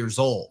 30 years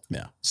old.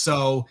 Yeah.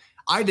 So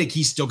I think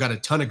he's still got a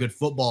ton of good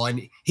football,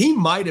 and he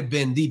might have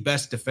been the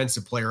best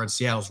defensive player on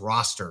Seattle's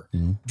roster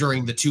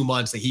during the 2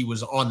 months that he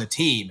was on the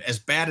team. As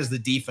bad as the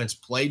defense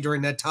played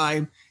during that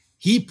time,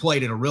 he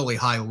played at a really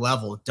high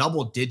level,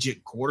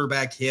 double-digit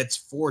quarterback hits,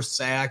 4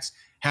 sacks,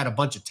 had a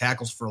bunch of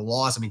tackles for a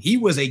loss. I mean, he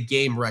was a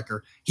game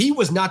wrecker. He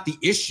was not the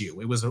issue.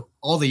 It was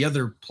all the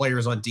other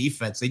players on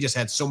defense. They just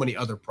had so many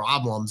other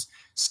problems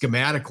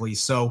schematically.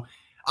 So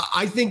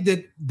I think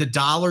that the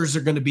dollars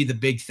are going to be the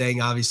big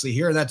thing, obviously,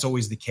 here. And that's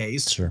always the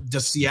case. Sure.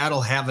 Does Seattle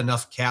have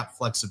enough cap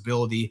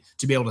flexibility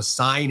to be able to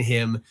sign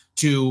him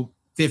to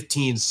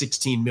 15,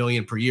 16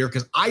 million per year?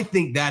 Because I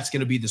think that's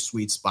going to be the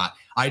sweet spot.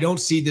 I don't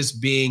see this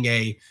being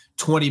a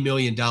 $20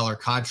 million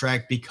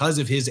contract because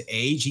of his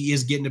age. He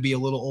is getting to be a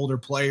little older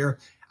player.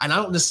 And I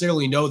don't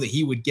necessarily know that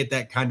he would get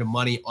that kind of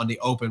money on the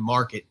open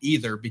market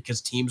either,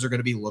 because teams are going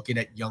to be looking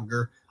at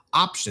younger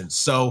options.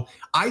 So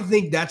I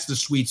think that's the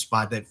sweet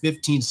spot, that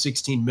 15,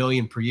 16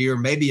 million per year,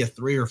 maybe a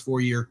 3 or 4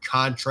 year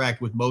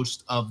contract with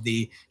most of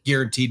the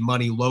guaranteed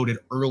money loaded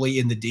early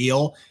in the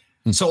deal.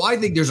 So I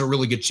think there's a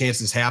really good chance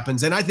this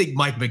happens. And I think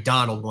Mike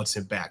Macdonald wants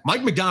him back.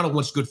 Mike Macdonald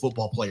wants good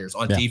football players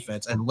on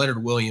defense, and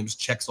Leonard Williams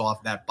checks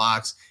off that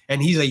box.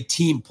 And he's a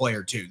team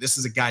player too. This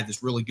is a guy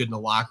that's really good in the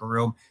locker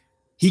room.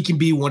 He can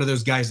be one of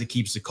those guys that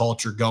keeps the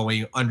culture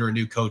going under a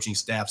new coaching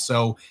staff.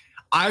 So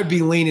I'd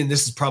be leaning,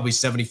 this is probably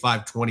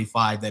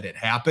 75-25 that it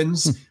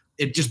happens.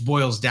 It just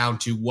boils down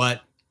to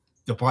what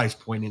the price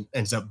point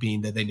ends up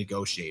being that they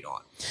negotiate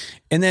on.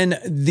 And then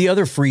the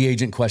other free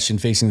agent question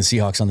facing the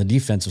Seahawks on the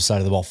defensive side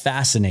of the ball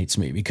fascinates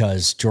me,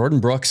 because Jordan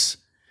Brooks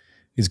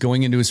is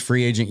going into his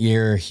free agent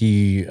year.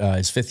 His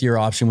 5th year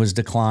option was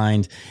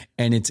declined,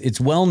 and it's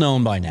well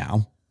known by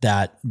now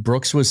that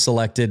Brooks was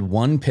selected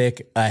 1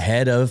 pick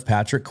ahead of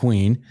Patrick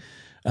Queen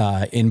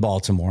in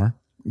Baltimore.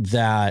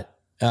 That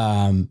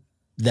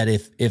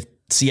if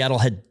Seattle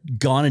had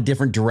gone a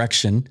different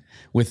direction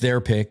with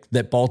their pick,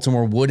 that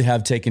Baltimore would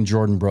have taken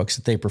Jordan Brooks,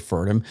 that they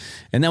preferred him.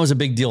 And that was a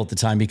big deal at the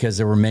time, because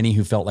there were many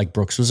who felt like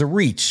Brooks was a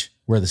reach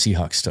where the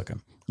Seahawks took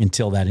him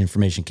until that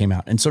information came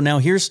out. And so now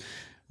here's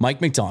Mike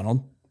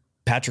Macdonald.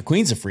 Patrick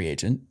Queen's a free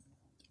agent.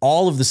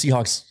 All of the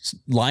Seahawks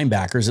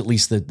linebackers, at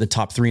least the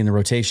top 3 in the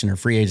rotation, are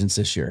free agents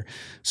this year.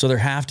 So there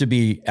have to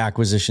be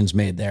acquisitions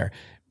made there.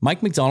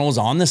 Mike Macdonald was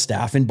on the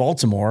staff in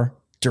Baltimore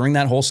during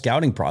that whole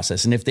scouting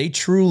process. And if they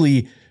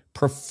truly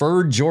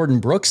preferred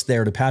Jordan Brooks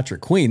there to Patrick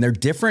Queen, they're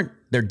different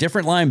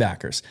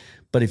linebackers.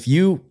 But if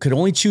you could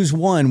only choose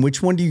one,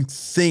 which one do you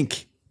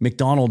think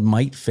Macdonald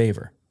might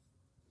favor?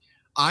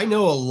 I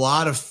know a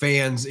lot of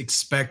fans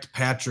expect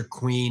Patrick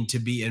Queen to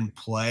be in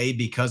play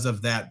because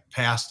of that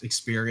past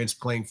experience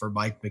playing for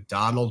Mike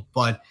Macdonald,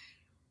 but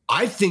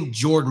I think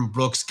Jordan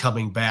Brooks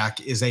coming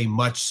back is a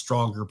much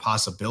stronger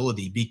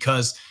possibility,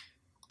 because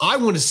I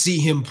want to see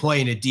him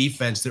playing a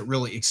defense that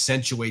really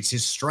accentuates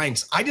his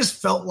strengths. I just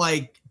felt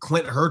like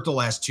Clint Hurt the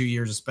last 2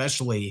 years,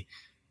 especially,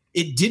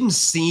 it didn't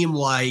seem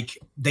like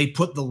they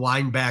put the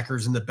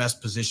linebackers in the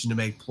best position to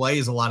make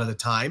plays a lot of the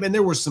time. And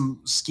there were some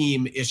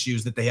scheme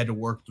issues that they had to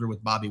work through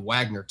with Bobby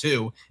Wagner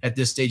too at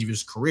this stage of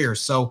his career.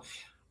 So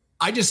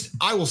I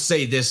will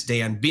say this,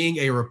 Dan, being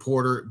a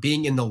reporter,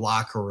 being in the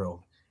locker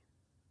room,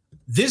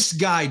 this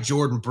guy,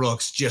 Jordan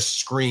Brooks, just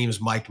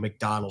screams Mike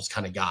Macdonald's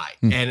kind of guy.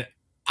 And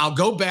I'll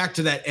go back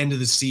to that end of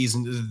the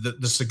season,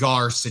 the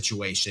cigar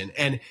situation.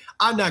 And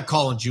I'm not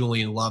calling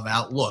Julian Love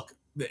out. Look,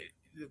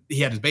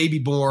 he had his baby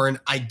born.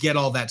 I get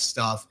all that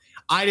stuff.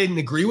 I didn't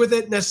agree with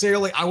it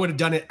necessarily. I would have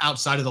done it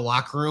outside of the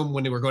locker room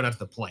when they were going out to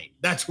the plane.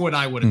 That's what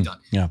I would have done.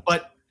 Yeah.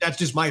 But that's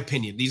just my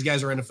opinion. These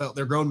guys are NFL.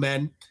 They're grown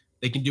men.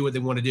 They can do what they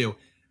want to do.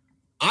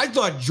 I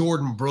thought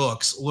Jordan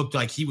Brooks looked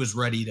like he was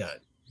ready to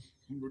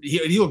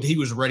he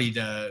was ready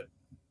to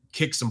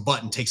kick some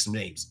butt and take some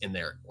names in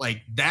there.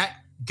 Like, that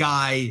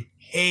guy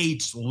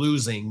hates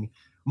losing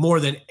more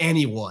than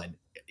anyone.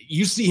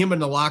 You see him in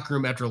the locker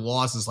room after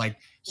losses, like,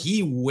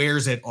 he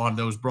wears it on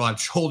those broad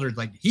shoulders.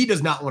 Like, he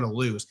does not want to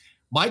lose.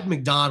 Mike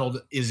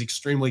Macdonald is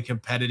extremely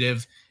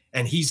competitive,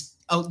 and he's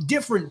a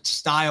different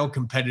style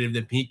competitive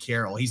than Pete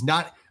Carroll. He's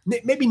not,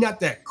 maybe not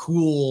that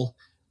cool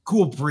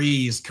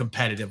breeze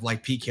competitive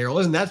like Pete Carroll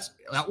is, and that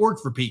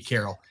worked for Pete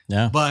Carroll.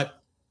 Yeah. But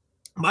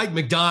Mike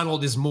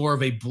Macdonald is more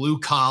of a blue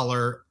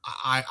collar.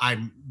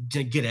 I'm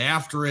to get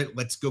after it.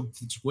 Let's go,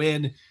 let's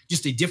win.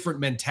 Just a different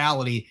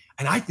mentality.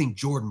 And I think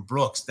Jordan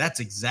Brooks, that's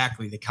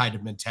exactly the kind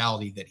of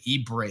mentality that he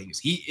brings.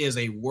 He is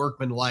a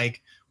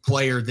workmanlike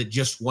player that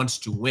just wants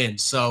to win.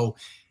 So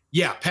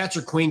yeah,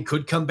 Patrick Queen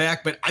could come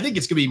back, but I think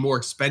it's going to be more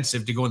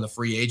expensive to go in the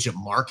free agent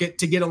market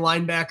to get a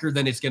linebacker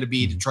than it's going to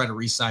be to try to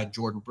re-sign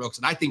Jordan Brooks.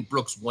 And I think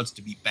Brooks wants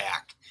to be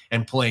back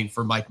and playing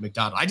for Mike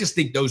Macdonald. I just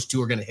think those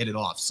two are going to hit it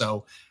off.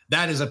 So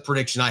that is a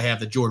prediction I have,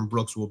 that Jordan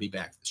Brooks will be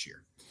back this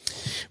year.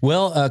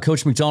 Well,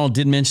 Coach Macdonald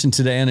did mention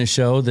today on his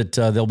show that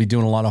they'll be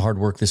doing a lot of hard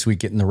work this week,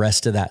 getting the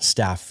rest of that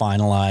staff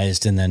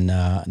finalized, and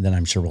then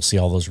I'm sure we'll see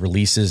all those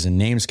releases and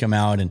names come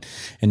out. And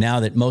now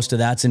that most of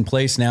that's in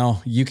place,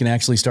 now you can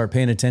actually start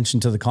paying attention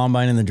to the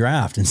combine and the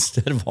draft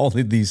instead of all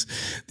of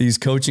these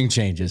coaching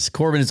changes.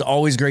 Corbin, it's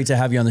always great to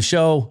have you on the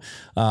show.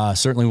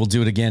 Certainly, we'll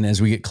do it again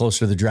as we get closer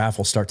to the draft.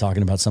 We'll start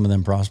talking about some of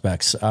them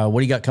prospects. What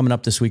do you got coming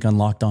up this week on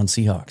Locked On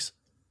Seahawks?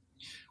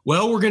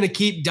 Well, we're going to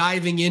keep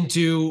diving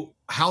into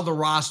how the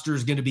roster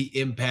is going to be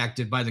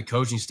impacted by the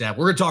coaching staff.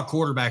 We're going to talk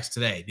quarterbacks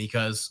today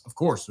because, of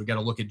course, we got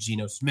to look at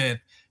Geno Smith,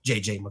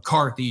 J.J.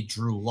 McCarthy,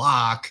 Drew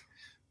Lock,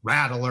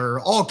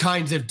 Rattler, all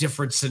kinds of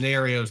different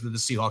scenarios that the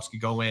Seahawks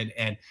could go in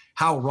and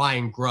how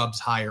Ryan Grubb's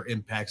hire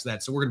impacts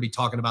that. So we're going to be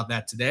talking about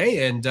that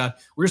today. And we're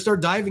going to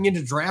start diving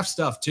into draft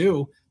stuff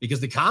too,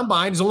 because the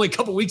combine is only a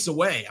couple weeks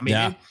away. I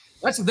mean,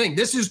 that's the thing.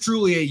 This is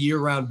truly a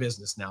year-round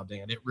business now,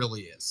 Dan. It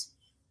really is.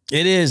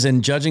 It is,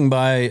 and judging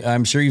by,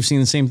 I'm sure you've seen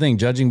the same thing,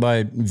 judging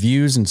by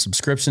views and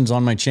subscriptions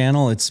on my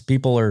channel, it's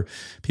people are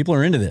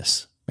into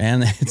this,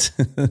 man.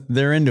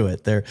 They're into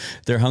it.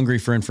 They're hungry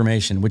for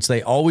information, which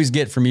they always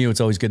get from you. It's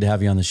always good to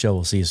have you on the show.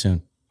 We'll see you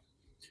soon.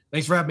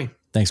 Thanks for having me.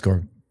 Thanks,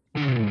 Corbin.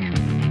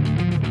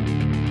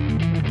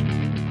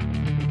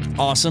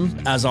 Awesome,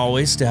 as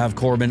always, to have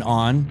Corbin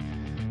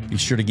on. Be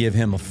sure to give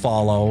him a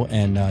follow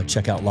and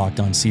check out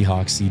Locked On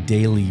Seahawks, the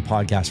daily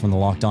podcast from the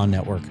Locked On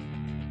Network.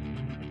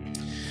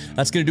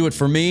 That's going to do it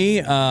for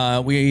me.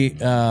 We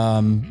have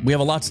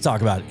a lot to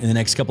talk about in the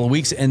next couple of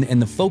weeks,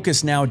 and the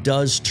focus now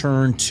does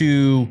turn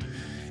to,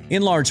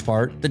 in large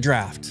part, the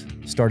draft.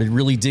 Started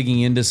really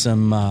digging into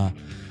some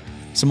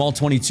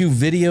All-22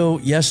 video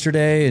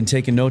yesterday and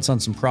taking notes on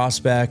some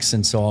prospects,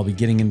 and so I'll be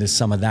getting into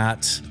some of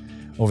that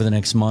over the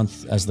next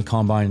month as the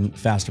combine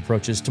fast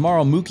approaches.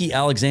 Tomorrow, Mookie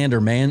Alexander,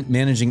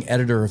 managing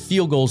editor of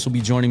Field Goals, will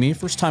be joining me.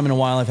 First time in a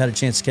while I've had a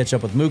chance to catch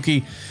up with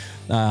Mookie.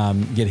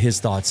 Get his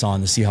thoughts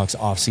on the Seahawks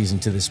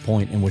offseason to this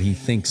point and what he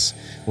thinks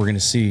we're going to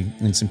see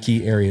in some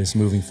key areas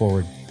moving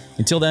forward.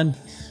 Until then,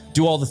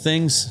 do all the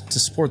things to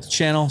support the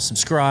channel,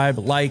 subscribe,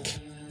 like,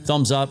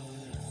 thumbs up,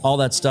 all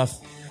that stuff.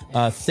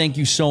 Thank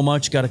you so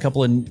much. Got a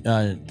couple of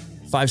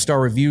 5-star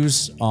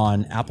reviews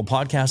on Apple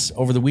Podcasts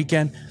over the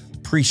weekend.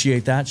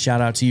 Appreciate that.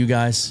 Shout out to you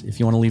guys. If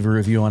you want to leave a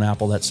review on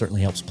Apple, that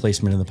certainly helps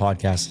placement in the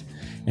podcast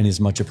and is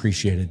much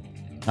appreciated.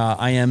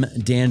 I am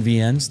Dan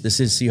Viennes. This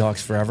is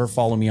Seahawks Forever.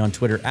 Follow me on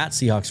Twitter at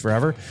Seahawks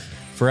Forever.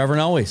 Forever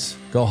and always,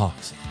 go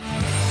Hawks.